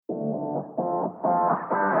Hi,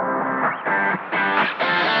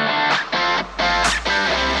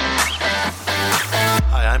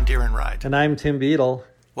 I'm Darren Ride. And I'm Tim Beadle.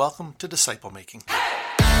 Welcome to Disciple Making.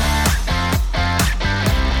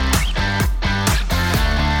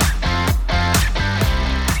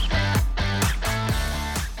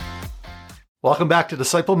 Welcome back to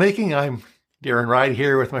Disciple Making. I'm Darren Ride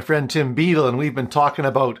here with my friend Tim Beadle, and we've been talking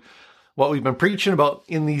about what we've been preaching about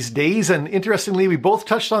in these days. And interestingly, we both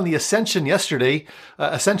touched on the Ascension yesterday.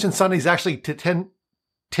 Ascension Sunday is actually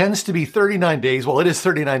tends to be 39 days. Well, it is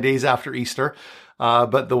 39 days after Easter.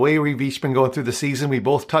 But the way we've each been going through the season, we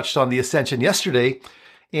both touched on the Ascension yesterday.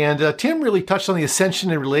 And Tim really touched on the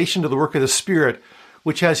Ascension in relation to the work of the Spirit,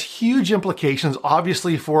 which has huge implications,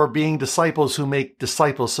 obviously, for being disciples who make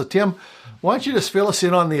disciples. So, Tim, why don't you just fill us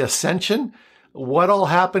in on the Ascension, what all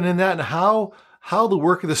happened in that, and how the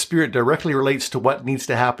work of the Spirit directly relates to what needs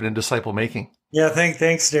to happen in disciple making? Yeah,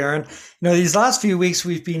 thanks, Darren. These last few weeks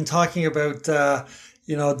we've been talking about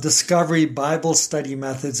discovery Bible study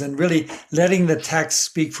methods and really letting the text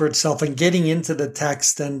speak for itself and getting into the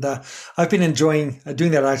text. And I've been enjoying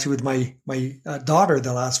doing that actually with my daughter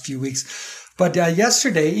the last few weeks. But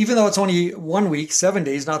yesterday, even though it's only 1 week, 7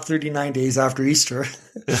 days, not 39 days after Easter,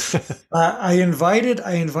 I invited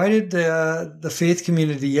the faith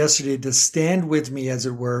community yesterday to stand with me, as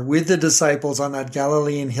it were, with the disciples on that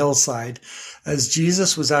Galilean hillside as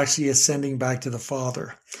Jesus was actually ascending back to the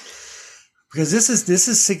Father. Because this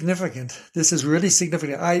is significant. This is really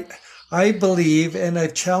significant. I believe, and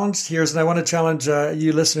I've challenged here, and I want to challenge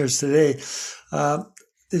you listeners today.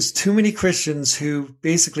 There's too many Christians who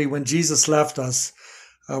basically, when Jesus left us,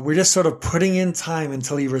 we're just sort of putting in time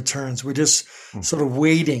until he returns. We're just sort of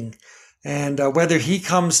waiting. And whether he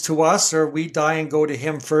comes to us or we die and go to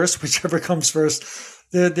him first, whichever comes first,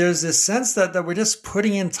 there's this sense that we're just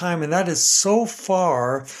putting in time. And that is so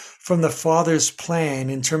far from the Father's plan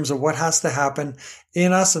in terms of what has to happen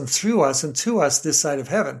in us and through us and to us this side of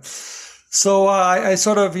heaven. So I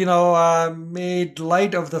sort of, made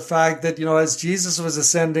light of the fact that, as Jesus was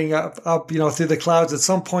ascending up, through the clouds, at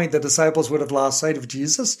some point the disciples would have lost sight of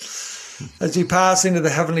Jesus as he passed into the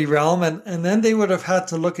heavenly realm. And then they would have had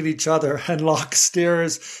to look at each other and lock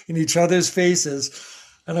stares in each other's faces.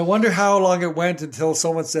 And I wonder how long it went until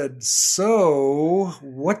someone said, "So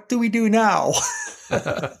what do we do now?"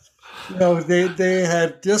 They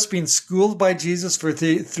had just been schooled by Jesus for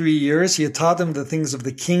 3 years. He had taught them the things of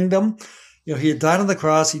the kingdom. He had died on the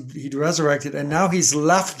cross, he'd resurrected, and now he's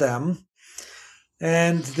left them.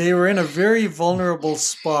 And they were in a very vulnerable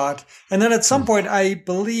spot. And then at some point, I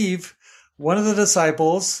believe one of the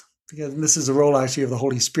disciples, because this is a role actually of the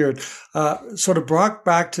Holy Spirit, sort of brought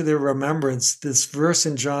back to their remembrance this verse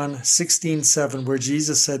in John 16:7, where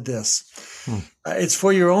Jesus said this, "It's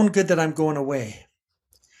for your own good that I'm going away.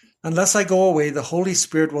 Unless I go away, the Holy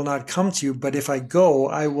Spirit will not come to you, but if I go,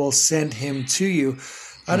 I will send him to you."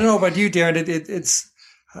 I don't know about you, Darren. It's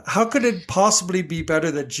how could it possibly be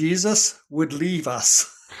better that Jesus would leave us?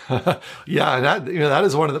 Yeah, that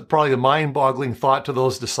is one of probably the mind-boggling thought to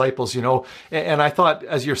those disciples, And I thought,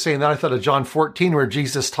 as you're saying that, I thought of John 14, where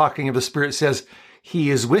Jesus, talking of the Spirit, says,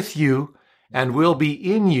 "He is with you and will be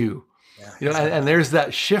in you." Yeah, exactly. And there's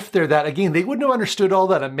that shift there that, again, they wouldn't have understood all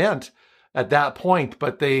that it meant at that point,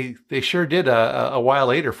 but they sure did a while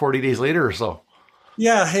later, 40 days later or so.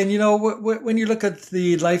 Yeah, and when you look at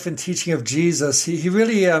the life and teaching of Jesus, he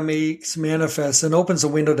really makes manifest and opens a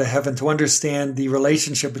window to heaven to understand the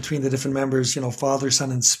relationship between the different members, Father, Son,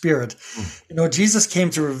 and Spirit. Jesus came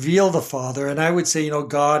to reveal the Father, and I would say,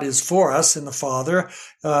 God is for us in the Father.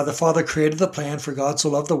 The Father created the plan, for God so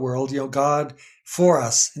loved the world, God for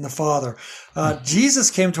us in the Father. Jesus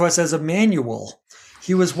came to us as Emmanuel.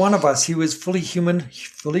 He was one of us. He was fully human,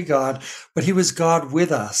 fully God, but he was God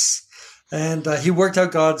with us. And he worked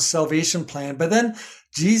out God's salvation plan. But then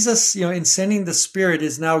Jesus, in sending the Spirit,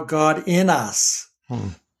 is now God in us.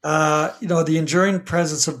 The enduring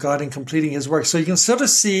presence of God in completing his work. So you can sort of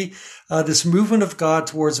see this movement of God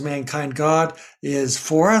towards mankind. God is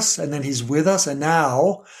for us, and then he's with us. And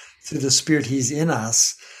now, through the Spirit, he's in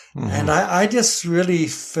us. And I just really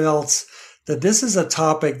felt that this is a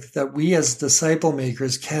topic that we as disciple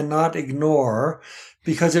makers cannot ignore,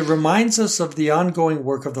 because it reminds us of the ongoing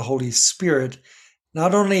work of the Holy Spirit,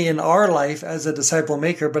 not only in our life as a disciple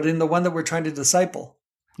maker, but in the one that we're trying to disciple.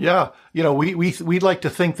 Yeah. We'd like to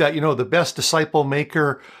think that, the best disciple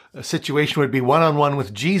maker situation would be one-on-one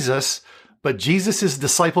with Jesus, but Jesus'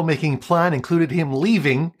 disciple making plan included him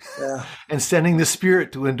leaving and sending the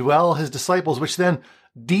Spirit to indwell his disciples, which then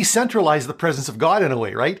decentralized the presence of God in a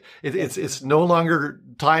way, right? It's no longer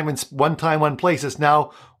one time, one place. It's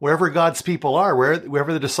now wherever God's people are,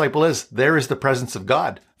 wherever the disciple is, there is the presence of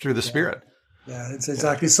God through the Spirit. Yeah, it's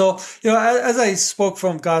exactly. So, as I spoke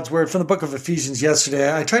from God's word from the book of Ephesians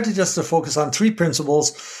yesterday, I tried to focus on three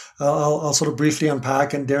principles. I'll sort of briefly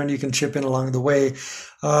unpack, and Darren, you can chip in along the way.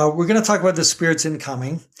 We're going to talk about the Spirit's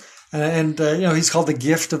incoming. And he's called the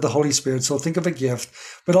gift of the Holy Spirit. So think of a gift,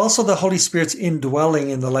 but also the Holy Spirit's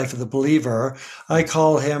indwelling in the life of the believer. I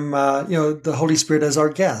call him, the Holy Spirit as our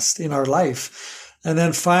guest in our life. And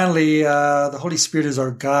then finally, the Holy Spirit is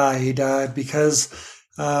our guide, because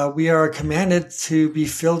we are commanded to be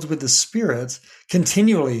filled with the Spirit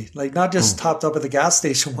continually, like not just topped up at the gas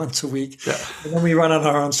station once a week, and then we run on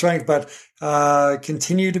our own strength, but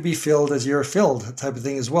continue to be filled as you're filled, type of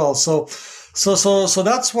thing as well. So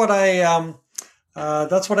that's what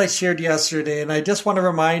I shared yesterday, and I just want to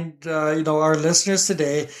remind our listeners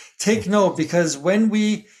today, take note, because when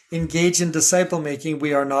we engage in disciple making,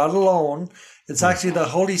 we are not alone. It's actually the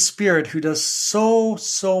Holy Spirit who does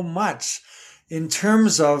so much in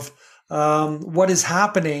terms of what is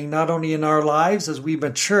happening, not only in our lives as we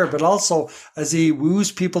mature, but also as he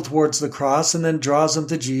woos people towards the cross and then draws them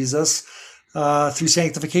to Jesus through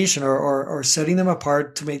sanctification or setting them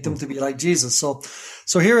apart to make them to be like Jesus.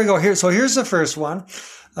 So here we go. Here's the first one.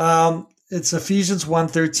 It's Ephesians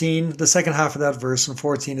 1:13, the second half of that verse in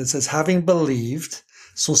 14. It says, having believed.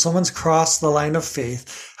 So someone's crossed the line of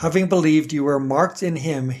faith. Having believed, you were marked in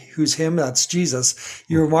him. Who's him? That's Jesus.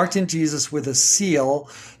 You were marked in Jesus with a seal,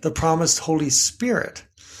 the promised Holy Spirit,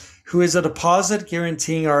 who is a deposit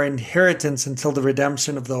guaranteeing our inheritance until the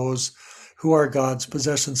redemption of those who are God's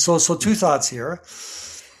possession. So two thoughts here.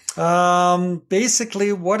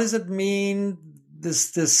 Basically, what does it mean,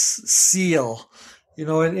 this seal?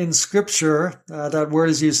 In Scripture, that word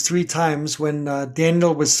is used 3 times. When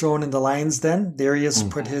Daniel was thrown in the lion's den, Darius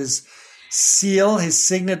put his seal, his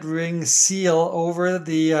signet ring seal, over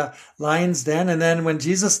the lion's den. And then when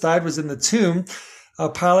Jesus died, was in the tomb,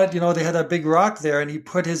 Pilate, they had a big rock there, and he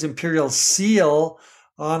put his imperial seal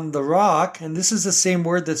on the rock. And this is the same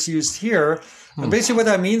word that's used here. And basically what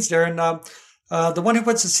that means, Darren, the one who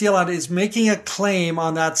puts the seal on is making a claim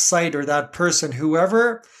on that site or that person.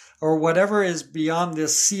 Whoever or whatever is beyond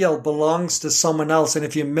this seal belongs to someone else. And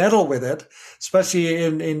if you meddle with it, especially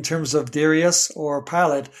in terms of Darius or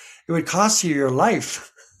Pilate, it would cost you your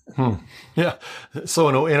life. Yeah.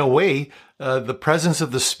 So in a way, the presence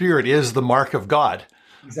of the Spirit is the mark of God.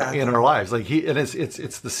 Exactly. In our lives. Like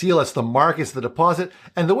it's the seal, it's the mark, it's the deposit.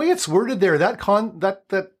 And the way it's worded there, that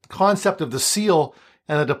concept of the seal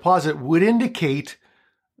and the deposit would indicate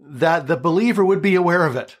that the believer would be aware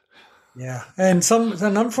of it. Yeah. And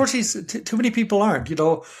unfortunately, too many people aren't.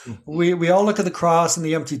 We all look at the cross and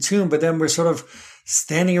the empty tomb, but then we're sort of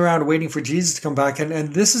standing around waiting for Jesus to come back.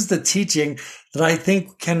 And this is the teaching that I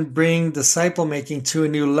think can bring disciple making to a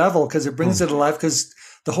new level, because it brings it alive, because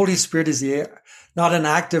the Holy Spirit is not an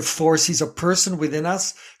active force. He's a person within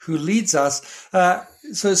us who leads us.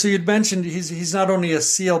 So you'd mentioned he's not only a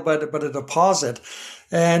seal, but a deposit.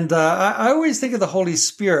 And I always think of the Holy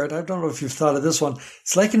Spirit. I don't know if you've thought of this one.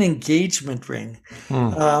 It's like an engagement ring.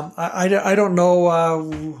 I don't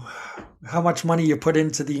know how much money you put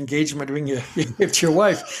into the engagement ring you give to your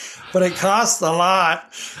wife, but it costs a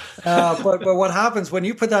lot. But what happens when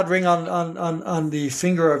you put that ring on the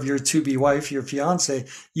finger of your to-be wife, your fiance,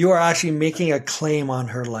 you are actually making a claim on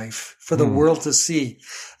her life for the world to see.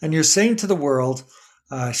 And you're saying to the world,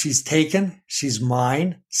 she's taken, she's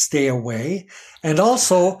mine, stay away. And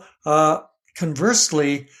also,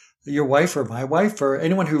 conversely, your wife or my wife or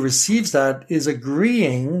anyone who receives that is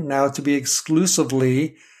agreeing now to be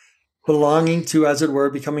exclusively belonging to, as it were,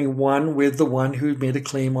 becoming one with the one who made a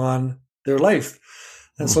claim on their life.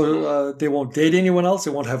 And so they won't date anyone else.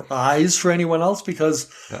 They won't have eyes for anyone else,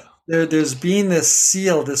 because there's been this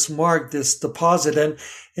seal, this mark, this deposit. And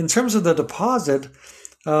in terms of the deposit,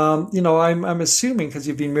 I'm assuming, because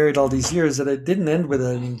you've been married all these years, that it didn't end with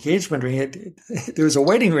an engagement ring. There was a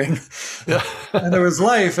wedding ring, and there was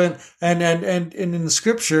life. And in the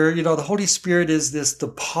Scripture, the Holy Spirit is this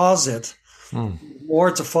deposit.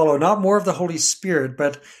 More to follow, not more of the Holy Spirit,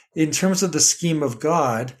 but in terms of the scheme of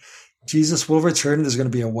God, Jesus will return. There's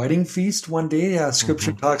going to be a wedding feast one day,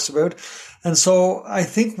 Scripture talks about. And so I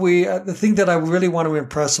think the thing that I really want to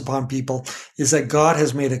impress upon people is that God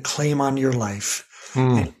has made a claim on your life.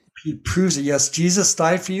 And he proves it. Yes, Jesus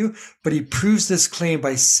died for you, but he proves this claim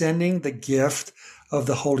by sending the gift of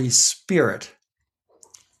the Holy Spirit.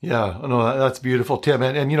 Yeah, no, that's beautiful, Tim.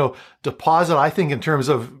 And deposit, I think in terms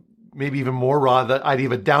of maybe even more raw, that idea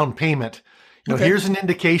of a down payment. Okay. Here's an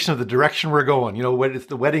indication of the direction we're going. What it's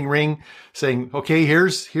the wedding ring saying, okay,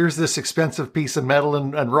 here's this expensive piece of metal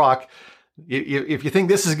and rock. If you think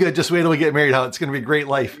this is good, just wait till we get married. How it's going to be a great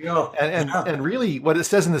life. Yeah. And really, what it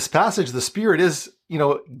says in this passage, the Spirit is,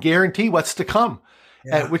 guarantee what's to come,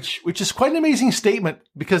 which is quite an amazing statement,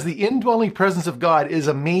 because the indwelling presence of God is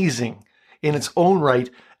amazing in its own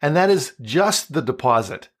right, and that is just the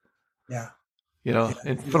deposit. Yeah.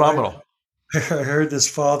 And phenomenal. I heard this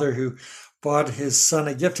father who bought his son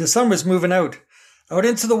a gift. His son was moving out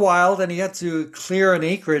into the wild, and he had to clear an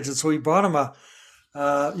acreage, and so he bought him a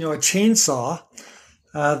chainsaw.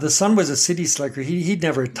 The son was a city slicker. He'd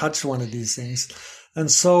never touched one of these things, and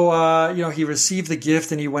so he received the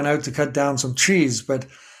gift, and he went out to cut down some trees. But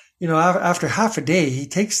after half a day, he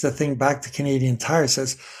takes the thing back to Canadian Tire.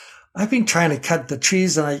 Says, "I've been trying to cut the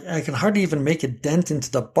trees, and I can hardly even make a dent into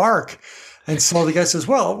the bark." And so the guy says,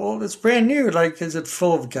 well, it's brand new. Like, is it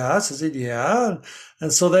full of gas? I said, yeah.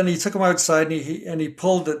 And so then he took him outside, and he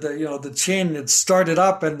pulled the chain. It started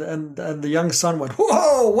up, and the young son went,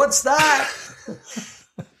 whoa, what's that?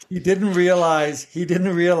 He didn't realize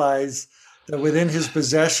that within his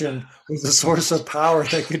possession was a source of power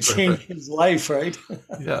that could change his life, right?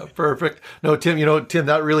 Yeah, perfect. No, Tim, Tim,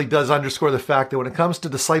 that really does underscore the fact that when it comes to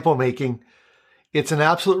disciple making, it's an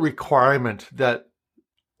absolute requirement that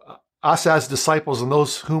us as disciples and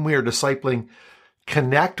those whom we are discipling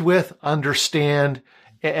connect with, understand,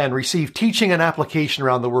 and receive teaching and application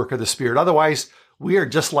around the work of the Spirit. Otherwise, we are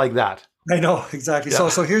just like that. I know, exactly. Yeah,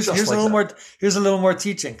 so here's a little more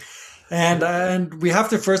teaching. And we have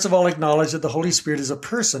to first of all acknowledge that the Holy Spirit is a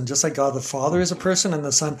person, just like God the Father is a person and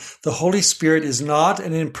the Son. The Holy Spirit is not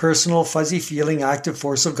an impersonal, fuzzy feeling, active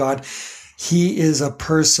force of God. He is a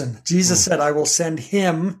person. Jesus said, I will send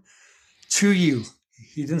him to you.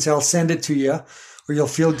 He didn't say, I'll send it to you or you'll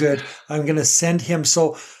feel good. I'm going to send him.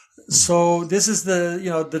 So this is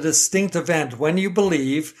the distinct event. When you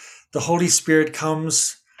believe, the Holy Spirit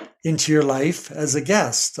comes into your life as a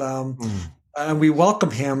guest. And we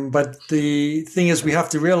welcome him. But the thing is, we have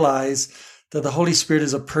to realize that the Holy Spirit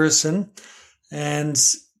is a person. And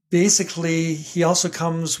basically, he also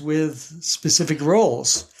comes with specific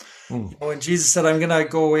roles. When Jesus said, I'm going to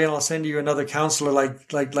go away and I'll send you another counselor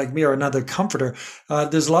like me, or another comforter,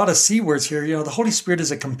 there's a lot of C words here. The Holy Spirit is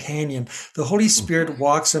a companion. The Holy Spirit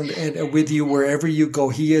walks and with you wherever you go.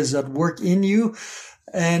 He is at work in you.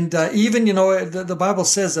 And even, the Bible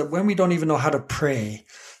says that when we don't even know how to pray,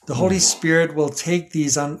 the Holy Spirit will take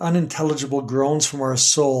these unintelligible groans from our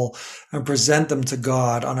soul and present them to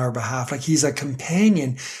God on our behalf. Like he's a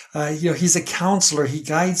companion. He's a counselor. He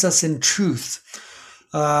guides us in truth.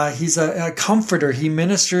 He's a comforter. He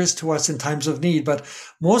ministers to us in times of need. But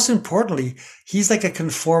most importantly, he's like a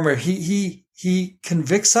conformer. He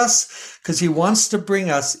convicts us because he wants to bring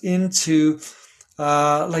us into,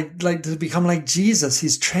 to become like Jesus.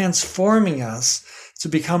 He's transforming us to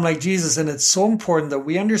become like Jesus. And it's so important that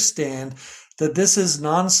we understand that this is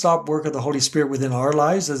nonstop work of the Holy Spirit within our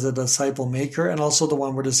lives as a disciple maker, and also the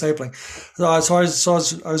one we're discipling. So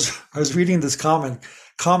I was reading this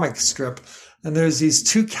comic strip. And there's these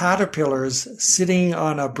two caterpillars sitting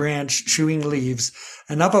on a branch chewing leaves.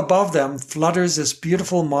 And up above them flutters this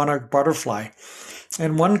beautiful monarch butterfly.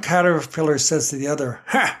 And one caterpillar says to the other,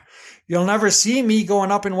 you'll never see me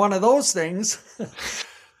going up in one of those things.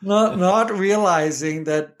 not realizing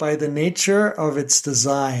that by the nature of its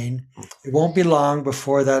design, it won't be long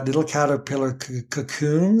before that little caterpillar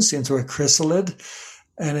cocoons into a chrysalid.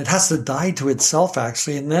 And it has to die to itself,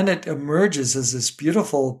 actually. And then it emerges as this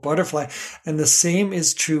beautiful butterfly. And the same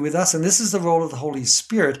is true with us. And this is the role of the Holy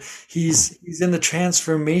Spirit. He's in the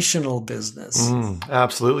transformational business.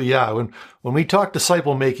 Absolutely, yeah. When we talk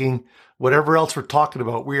disciple making, whatever else we're talking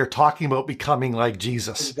about, we are talking about becoming like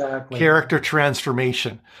Jesus. Exactly. Character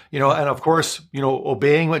transformation. And of course,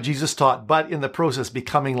 obeying what Jesus taught, but in the process,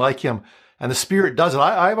 becoming like him. And the Spirit does it.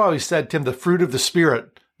 I've always said, Tim, the fruit of the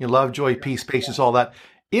Spirit, love, joy, peace, patience, all that,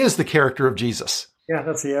 is the character of Jesus. Yeah,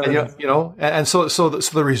 that's the evidence. And so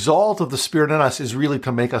the result of the Spirit in us is really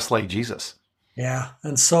to make us like Jesus. Yeah.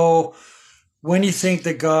 And so when you think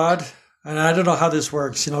that God, and I don't know how this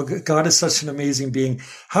works, God is such an amazing being.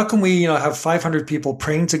 How can we, have 500 people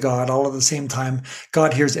praying to God all at the same time?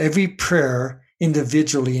 God hears every prayer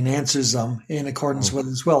individually and answers them in accordance with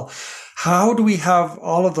his will. How do we have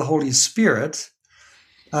all of the Holy Spirit?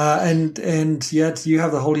 And yet you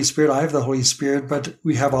have the Holy Spirit, I have the Holy Spirit, but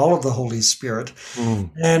we have all of the Holy Spirit.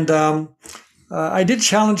 And I did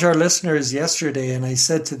challenge our listeners yesterday, and I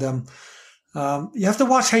said to them, you have to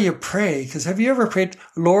watch how you pray, because have you ever prayed,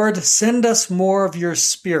 Lord, send us more of your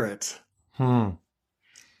Spirit?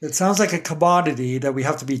 It sounds like a commodity that we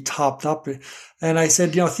have to be topped up. And I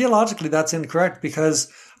said, theologically, that's incorrect,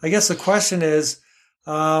 because I guess the question is,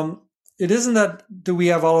 it isn't that do we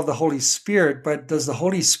have all of the Holy Spirit, but does the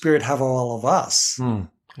Holy Spirit have all of us?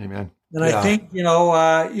 Amen. And I think,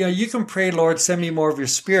 you can pray, Lord, send me more of your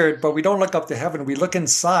Spirit, but we don't look up to heaven. We look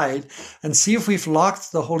inside and see if we've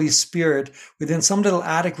locked the Holy Spirit within some little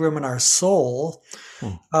attic room in our soul,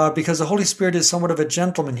 because the Holy Spirit is somewhat of a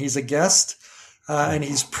gentleman. He's a guest and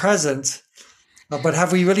he's present. But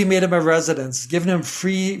have we really made him a residence, given him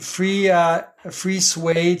free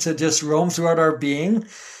sway to just roam throughout our being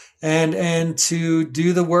and to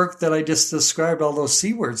do the work that I just described, all those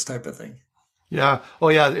C words type of thing? Yeah. Oh,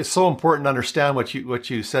 yeah. It's so important to understand what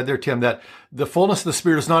you said there, Tim, that the fullness of the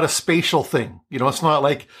Spirit is not a spatial thing. It's not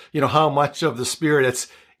like, how much of the Spirit.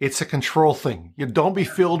 It's a control thing. You don't be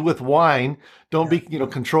filled with wine. Don't be,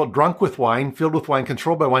 drunk with wine, filled with wine,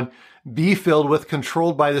 controlled by wine. Be filled with,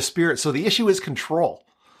 controlled by the Spirit. So the issue is control.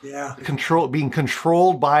 Yeah. Being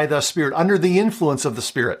controlled by the Spirit, under the influence of the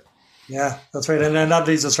Spirit. Yeah, that's right. And that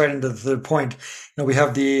leads us right into the point. We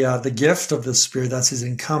have the gift of the Spirit, that's his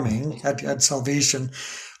incoming at salvation.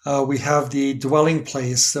 We have the dwelling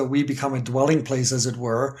place, so we become a dwelling place, as it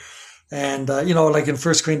were. And, like in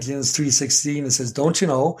 1 Corinthians 3:16, it says, don't you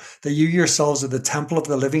know that you yourselves are the temple of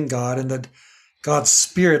the living God and that God's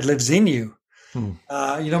Spirit lives in you?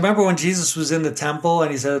 Remember when Jesus was in the temple and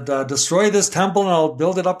he said, destroy this temple and I'll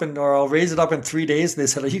build it up or I'll raise it up in 3 days. They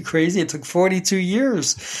said, are you crazy? It took 42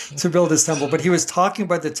 years to build this temple. But he was talking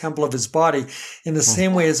about the temple of his body in the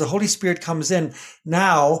same way as the Holy Spirit comes in.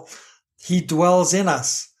 Now he dwells in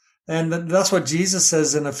us. And that's what Jesus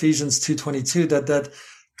says in Ephesians 2:22, that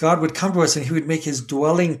God would come to us and he would make his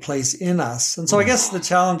dwelling place in us. And so I guess the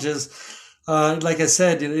challenge is, like I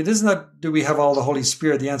said, it isn't that do we have all the Holy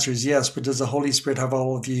Spirit? The answer is yes, but does the Holy Spirit have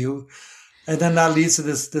all of you? And then that leads to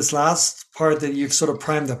this last part that you've sort of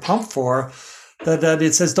primed the pump for, that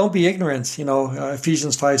it says, don't be ignorant.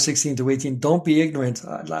 Ephesians 5:16-18, don't be ignorant.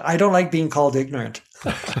 I don't like being called ignorant.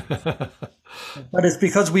 But it's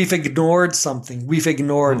because we've ignored something.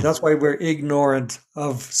 That's why we're ignorant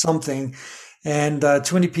of something. And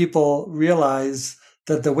too many people realize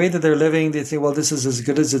that the way that they're living, they think, well, this is as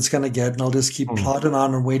good as it's going to get, and I'll just keep plodding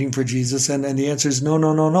on and waiting for Jesus. And the answer is no.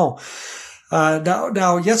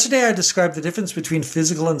 Now, yesterday I described the difference between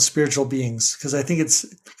physical and spiritual beings, because I think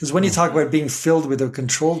because when you talk about being filled with or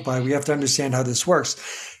controlled by, we have to understand how this works.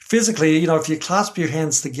 Physically, if you clasp your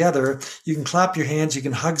hands together, you can clap your hands, you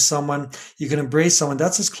can hug someone, you can embrace someone.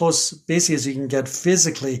 That's as close basically as you can get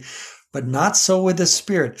physically, but not so with the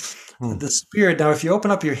Spirit. The Spirit, now, if you open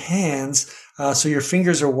up your hands, so your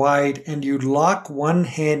fingers are wide and you lock one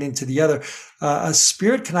hand into the other, a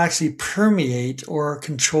spirit can actually permeate or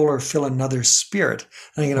control or fill another spirit.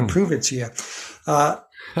 And I'm going to prove it to you.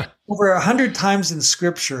 Over 100 times in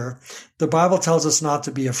Scripture, the Bible tells us not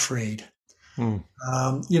to be afraid. In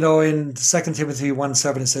 2 Timothy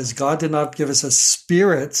 1:7, it says, God did not give us a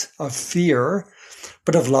spirit of fear,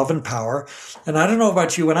 but of love and power. And I don't know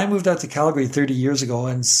about you, when I moved out to Calgary 30 years ago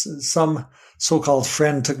and some so-called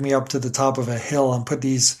friend took me up to the top of a hill and put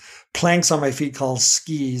these planks on my feet called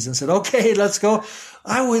skis and said, okay, let's go.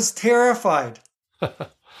 I was terrified.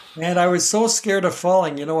 And I was so scared of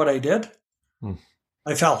falling. You know what I did?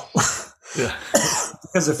 I fell.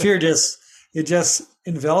 Because the fear just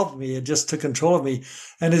enveloped me. It just took control of me.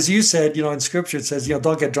 And as you said, in Scripture, it says,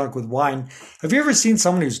 don't get drunk with wine. Have you ever seen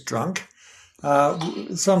someone who's drunk?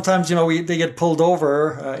 Sometimes, they get pulled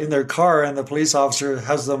over in their car and the police officer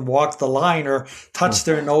has them walk the line or touch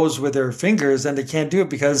their nose with their fingers, and they can't do it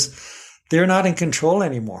because they're not in control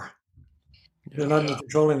anymore.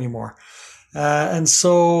 And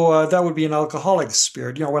so that would be an alcoholic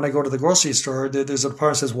spirit. When I go to the grocery store, there's a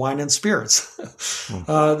part that says wine and spirits.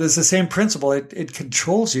 There's the same principle. It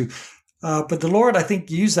controls you. But the Lord, I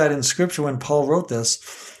think, used that in Scripture when Paul wrote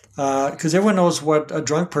this. Because everyone knows what a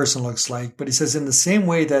drunk person looks like. But he says in the same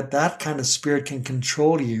way that kind of spirit can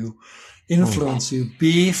control you, influence you,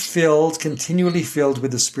 be continually filled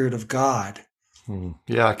with the Spirit of God.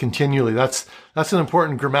 Yeah, continually. That's an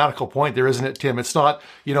important grammatical point there, isn't it, Tim? It's not,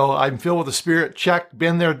 I'm filled with the Spirit, check,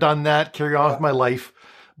 been there, done that, carry on with my life.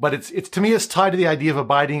 But it's to me, it's tied to the idea of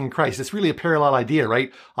abiding in Christ. It's really a parallel idea,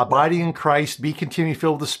 right? Abiding in Christ, be continually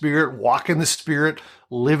filled with the Spirit, walk in the Spirit,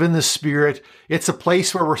 live in the Spirit. It's a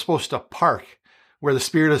place where we're supposed to park, where the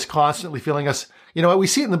Spirit is constantly filling us. We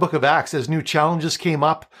see it in the book of Acts as new challenges came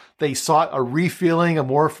up. They sought a refilling, a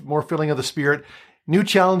more filling of the Spirit. New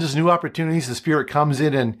challenges, new opportunities. The Spirit comes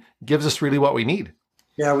in and gives us really what we need.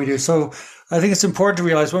 Yeah, we do. So I think it's important to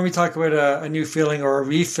realize when we talk about a new filling or a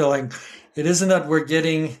refilling, it isn't that we're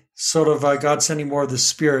getting sort of God sending more of the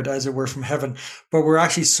Spirit, as it were, from heaven, but we're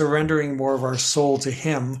actually surrendering more of our soul to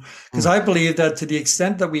Him. Because I believe that to the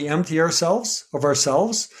extent that we empty ourselves of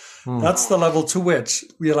ourselves, that's the level to which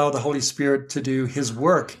we allow the Holy Spirit to do His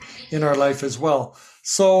work in our life as well.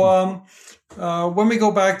 So when we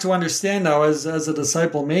go back to understand now as a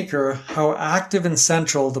disciple maker, how active and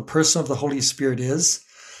central the person of the Holy Spirit is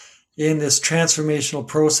in this transformational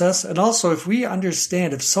process. And also if we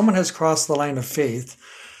understand, if someone has crossed the line of faith,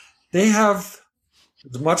 they have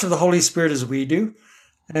as much of the Holy Spirit as we do.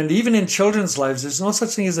 And even in children's lives, there's no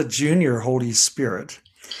such thing as a junior Holy Spirit.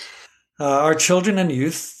 Our children and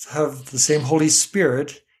youth have the same Holy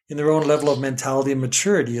Spirit in their own level of mentality and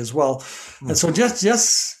maturity as well. And so just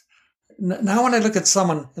now when I look at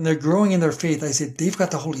someone and they're growing in their faith, I say, they've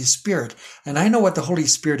got the Holy Spirit. And I know what the Holy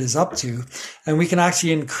Spirit is up to. And we can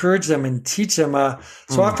actually encourage them and teach them.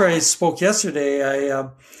 So after I spoke yesterday, I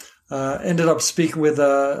ended up speaking with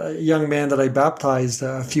a young man that I baptized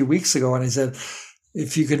a few weeks ago. And I said,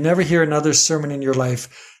 if you could never hear another sermon in your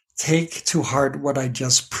life, take to heart what I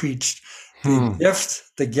just preached. The gift,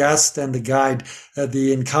 the guest, and the guide,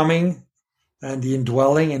 the incoming and the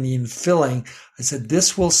indwelling and the infilling. I said,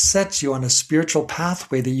 this will set you on a spiritual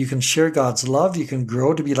pathway that you can share God's love, you can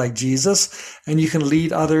grow to be like Jesus, and you can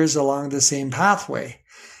lead others along the same pathway.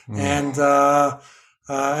 And I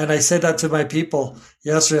said that to my people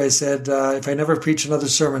yesterday. I said, if I never preach another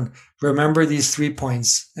sermon, remember these 3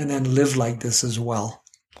 points and then live like this as well.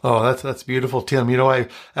 Oh, that's beautiful, Tim. You know,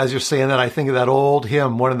 as you're saying that, I think of that old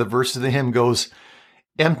hymn. One of the verses of the hymn goes,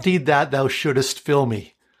 emptied that thou shouldest fill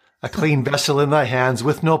me, a clean vessel in thy hands,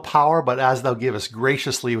 with no power, but as thou givest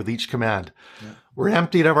graciously with each command. Yeah. We're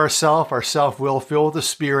emptied of our self-will, filled with the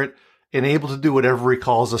Spirit, and able to do whatever He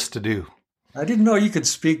calls us to do. I didn't know you could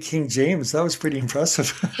speak King James. That was pretty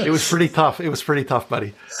impressive. It was pretty tough. It was pretty tough,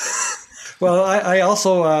 buddy. Well, I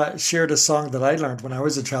also shared a song that I learned when I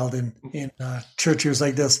was a child in church. It was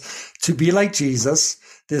like this: to be like Jesus,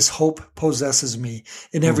 this hope possesses me.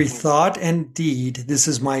 In every thought and deed, this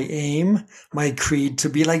is my aim, my creed, to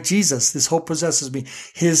be like Jesus. This hope possesses me.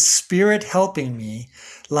 His Spirit helping me,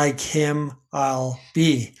 like Him I'll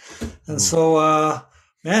be. And so,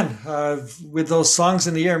 with those songs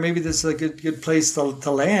in the air, maybe this is a good place to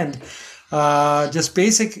land. Just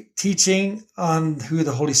basic teaching on who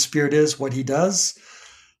the Holy Spirit is, what He does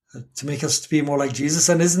to make us to be more like Jesus.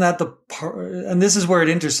 And isn't that and this is where it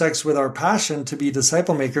intersects with our passion to be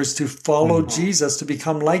disciple makers, to follow Jesus, to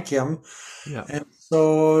become like Him. Yeah. And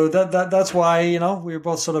so that's why, we were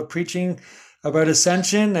both sort of preaching about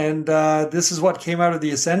ascension. And this is what came out of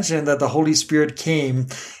the ascension, that the Holy Spirit came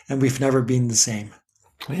and we've never been the same.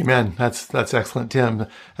 Amen. That's excellent, Tim.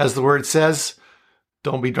 As the word says,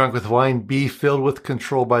 don't be drunk with wine. Be filled with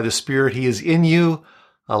control by the Spirit. He is in you.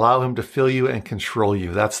 Allow Him to fill you and control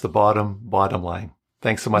you. That's the bottom line.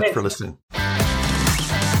 Thanks so much for listening.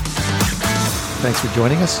 Thanks for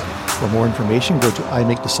joining us. For more information, go to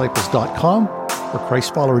imakedisciples.com or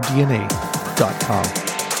ChristFollowerDNA.com.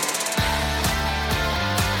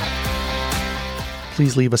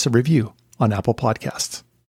 Please leave us a review on Apple Podcasts.